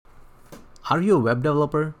Are you a web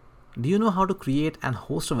developer? Do you know how to create and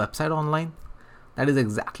host a website online? That is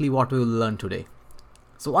exactly what we will learn today.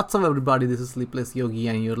 So what's up everybody, this is Sleepless Yogi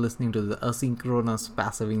and you're listening to the Asynchronous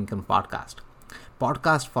Passive Income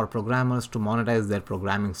Podcast for programmers to monetize their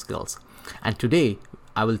programming skills. And today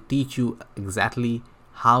I will teach you exactly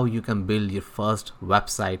how you can build your first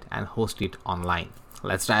website and host it online.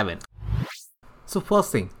 Let's dive in. So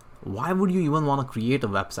first thing, why would you even want to create a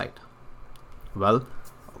website? Well,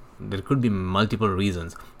 there could be multiple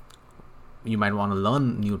reasons. You might want to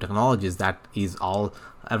learn new technologies. That is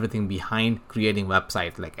everything behind creating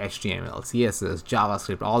websites like HTML, CSS,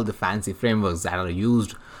 JavaScript, all the fancy frameworks that are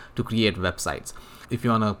used to create websites. If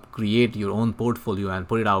you want to create your own portfolio and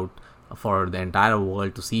put it out for the entire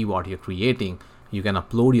world to see what you're creating, you can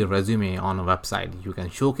upload your resume on a website. You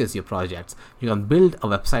can showcase your projects. You can build a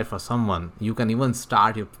website for someone. You can even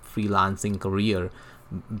start your freelancing career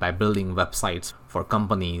by building websites for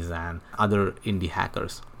companies and other indie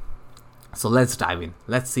hackers. So let's dive in.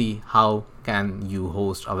 Let's see how can you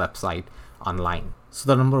host a website online. So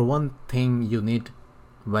the number one thing you need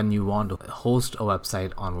when you want to host a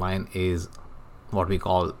website online is what we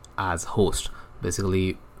call as host.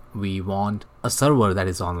 Basically, we want a server that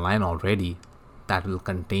is online already that will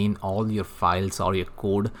contain all your files or your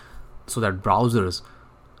code so that browsers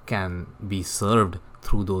can be served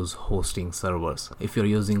through those hosting servers. If you're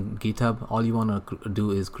using GitHub, all you want to do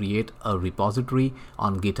is create a repository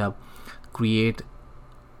on GitHub, create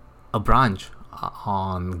a branch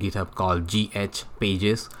on GitHub called GH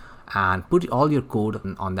Pages, and put all your code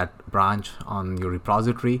on that branch on your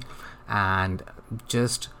repository and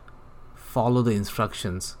just follow the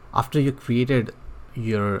instructions. After you created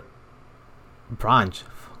your branch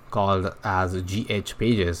called as GH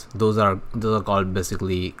Pages, those are called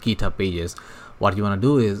basically GitHub pages. What you want to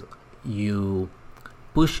do is you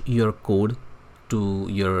push your code to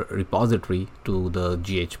your repository, to the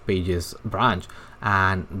GH Pages branch,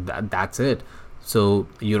 and that's it. So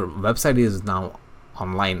your website is now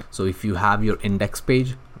online. So if you have your index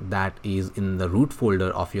page that is in the root folder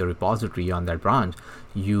of your repository on that branch,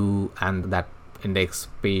 and that index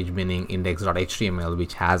page meaning index.html,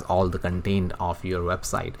 which has all the content of your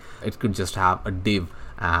website. It could just have a div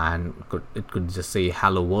and it could just say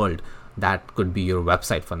hello world. That could be your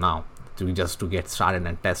website for now, to get started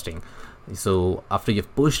and testing. So after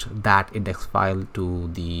you've pushed that index file to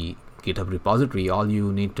the GitHub repository, all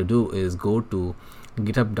you need to do is go to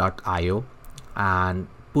github.io and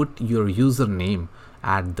put your username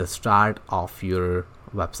at the start of your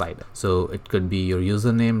website. So it could be your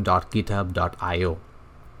username.github.io,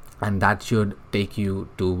 and that should take you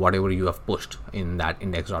to whatever you have pushed in that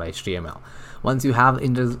index.html. Once you have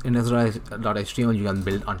index.html, you can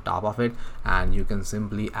build on top of it, and you can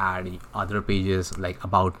simply add other pages like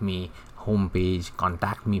about me, homepage,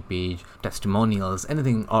 contact me page, testimonials,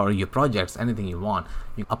 anything, or your projects, anything you want.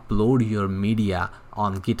 You upload your media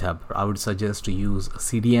on GitHub. I would suggest to use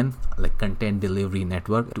CDN, like Content Delivery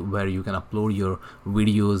Network, where you can upload your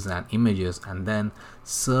videos and images and then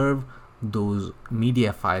serve those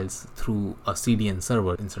media files through a CDN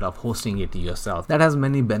server instead of hosting it yourself. That has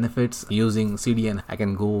many benefits. Using CDN, I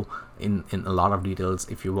can go in a lot of details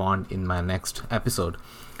if you want in my next episode,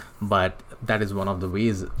 but that is one of the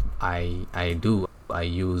ways I do. I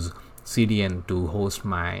use CDN to host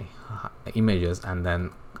my images and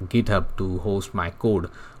then GitHub to host my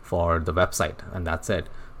code for the website, and that's it.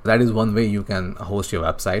 That is one way you can host your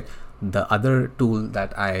website. The other tool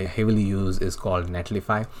that I heavily use is called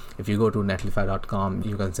Netlify. If you go to netlify.com,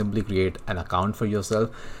 you can simply create an account for yourself,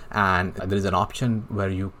 and there is an option where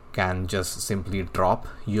you can just simply drop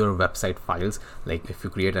your website files. Like if you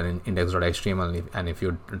create an index.html and if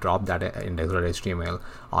you drop that index.html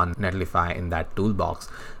on Netlify in that toolbox,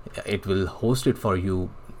 it will host it for you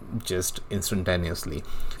just instantaneously.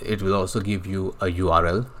 It will also give you a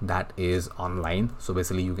URL that is online, so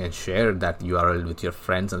basically you can share that URL with your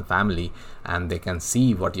friends and family and they can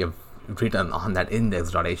see what you've written on that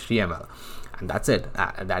index.html, and that's it.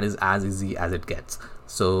 That is as easy as it gets.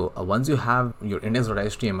 So once you have your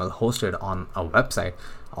index.html hosted on a website,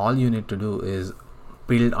 all you need to do is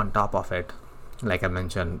build on top of it. Like I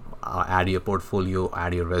mentioned, add your portfolio,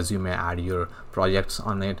 add your resume, add your projects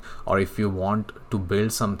on it. Or if you want to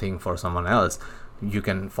build something for someone else, you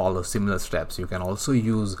can follow similar steps. You can also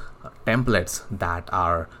use templates that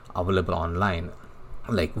are available online,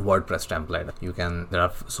 like WordPress template. There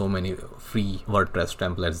are so many free WordPress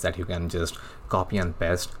templates that you can just copy and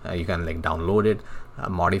paste. You can download it,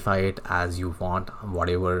 modify it as you want.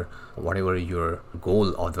 Whatever your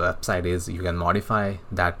goal of the website is, you can modify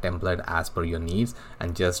that template as per your needs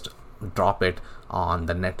and just drop it on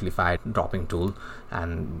the Netlify dropping tool,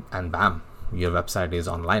 and bam, your website is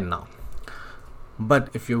online now. But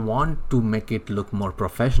if you want to make it look more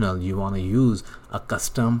professional, you want to use a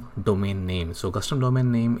custom domain name. So custom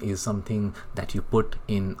domain name is something that you put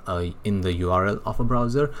in the URL of a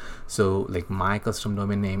browser. So like my custom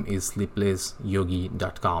domain name is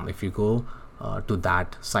sleeplessyogi.com. If you go to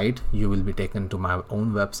that site, you will be taken to my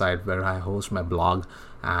own website where I host my blog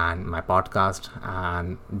and my podcast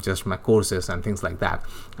and just my courses and things like that.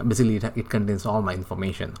 Basically it contains all my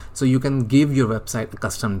information. So you can give your website a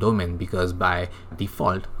custom domain, because by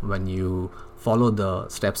default, when you follow the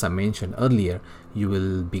steps I mentioned earlier, you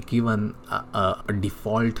will be given a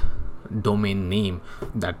default domain name,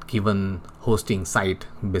 that given hosting site,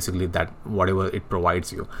 basically that whatever it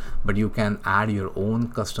provides you. But you can add your own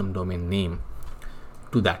custom domain name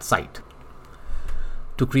to that site.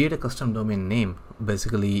 To create a custom domain name,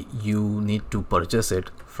 basically you need to purchase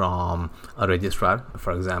it from a registrar.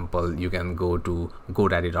 For example, you can go to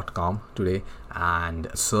godaddy.com today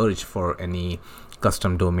and search for any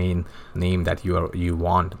custom domain name that you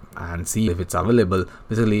want and see if it's available.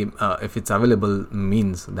 Basically, if it's available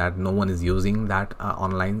means that no one is using that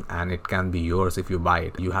online, and it can be yours if you buy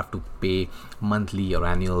it. You have to pay monthly or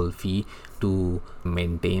annual fee to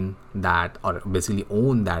maintain that, or basically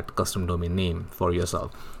own that custom domain name for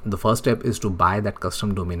yourself. The first step is to buy that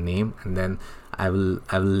custom domain name, and then I will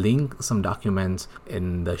link some documents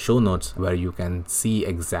in the show notes where you can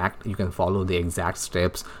follow the exact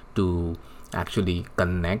steps to actually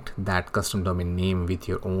connect that custom domain name with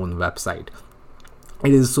your own website.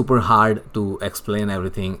 It is super hard to explain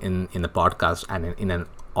everything in a podcast and in an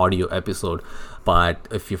audio episode, but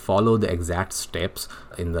if you follow the exact steps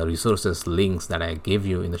in the resources links that I gave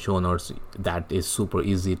you in the show notes, that is super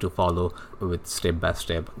easy to follow with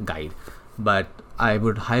step-by-step guide. But I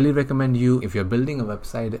would highly recommend you, if you're building a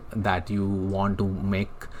website that you want to make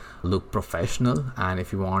look professional, and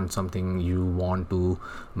if you want something you want to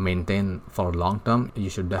maintain for long term, you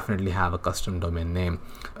should definitely have a custom domain name.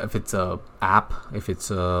 If it's a app, if it's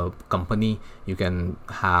a company, you can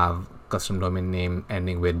have custom domain name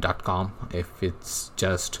ending with .com. If it's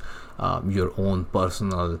just your own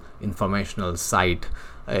personal informational site,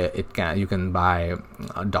 you can buy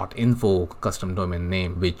 .info custom domain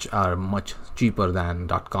name, which are much cheaper than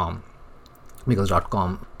 .com, because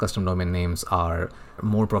 .com custom domain names are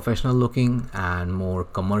more professional looking and more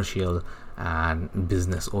commercial and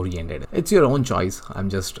business oriented. It's your own choice. I'm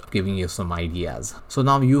just giving you some ideas. So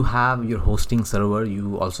now you have your hosting server,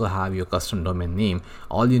 you also have your custom domain name.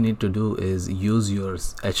 All you need to do is use your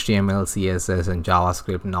HTML, CSS and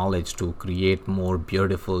JavaScript knowledge to create more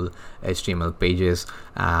beautiful HTML pages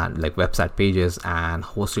and like website pages and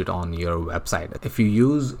host it on your website. If you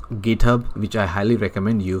use GitHub, which I highly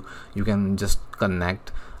recommend you can just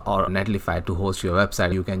connect, or Netlify to host your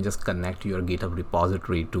website, you can just connect your GitHub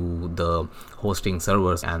repository to the hosting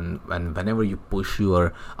servers, and whenever you push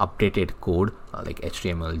your updated code like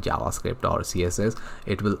HTML, JavaScript or CSS,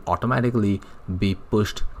 it will automatically be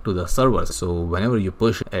pushed to the servers. So whenever you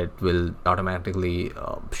push, it will automatically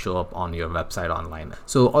show up on your website online.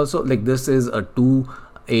 So also, like, this is a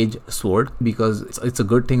two-edged sword, because it's a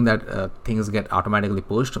good thing that things get automatically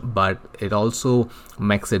pushed, but it also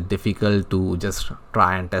makes it difficult to just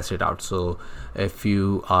try and test it out. So if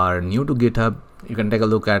you are new to GitHub, you can take a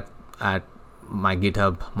look at my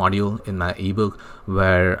GitHub module in my ebook,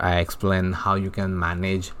 where I explain how you can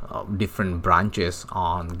manage different branches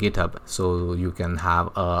on GitHub. So you can have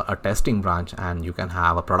a testing branch and you can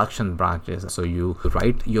have a production branches. So you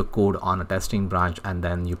write your code on a testing branch, and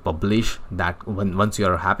then you publish that. Once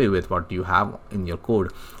you're happy with what you have in your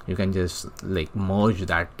code, you can just like merge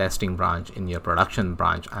that testing branch in your production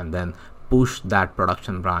branch and then push that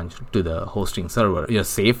production branch to the hosting server. You're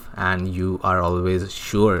safe and you are always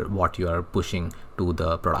sure what you are pushing to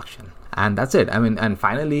the production. And that's it. And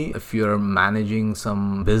finally, if you're managing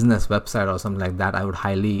some business website or something like that, I would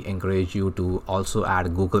highly encourage you to also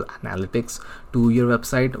add Google Analytics to your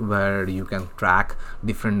website, where you can track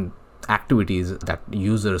different activities that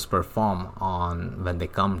users perform on when they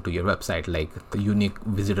come to your website, like unique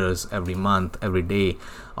visitors every month, every day,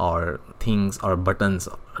 or things or buttons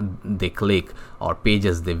they click, or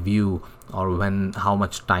pages they view, or how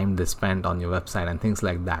much time they spent on your website and things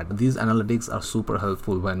like that. These analytics are super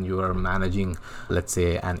helpful when you are managing, let's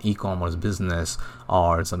say, an e-commerce business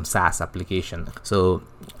or some SaaS application. So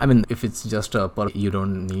if it's just you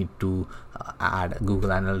don't need to add Google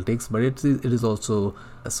Analytics, but it is also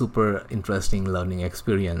a super interesting learning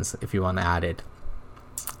experience if you want to add it.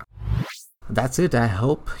 that's it. I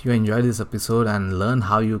hope you enjoyed this episode and learn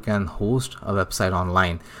how you can host a website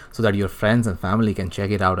online so that your friends and family can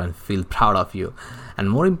check it out and feel proud of you. And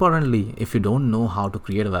more importantly, if you don't know how to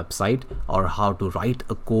create a website or how to write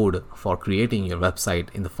a code for creating your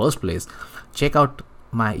website in the first place, check out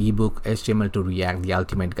my ebook HTML to React, the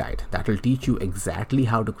ultimate guide. That will teach you exactly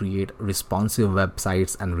how to create responsive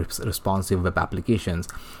websites and responsive web applications,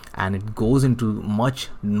 and it goes into much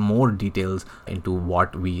more details into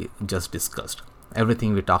what we just discussed.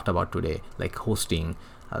 Everything we talked about today, like hosting,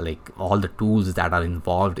 like all the tools that are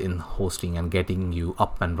involved in hosting and getting you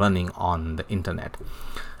up and running on the internet.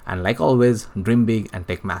 And like always, dream big and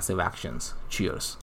take massive actions. Cheers.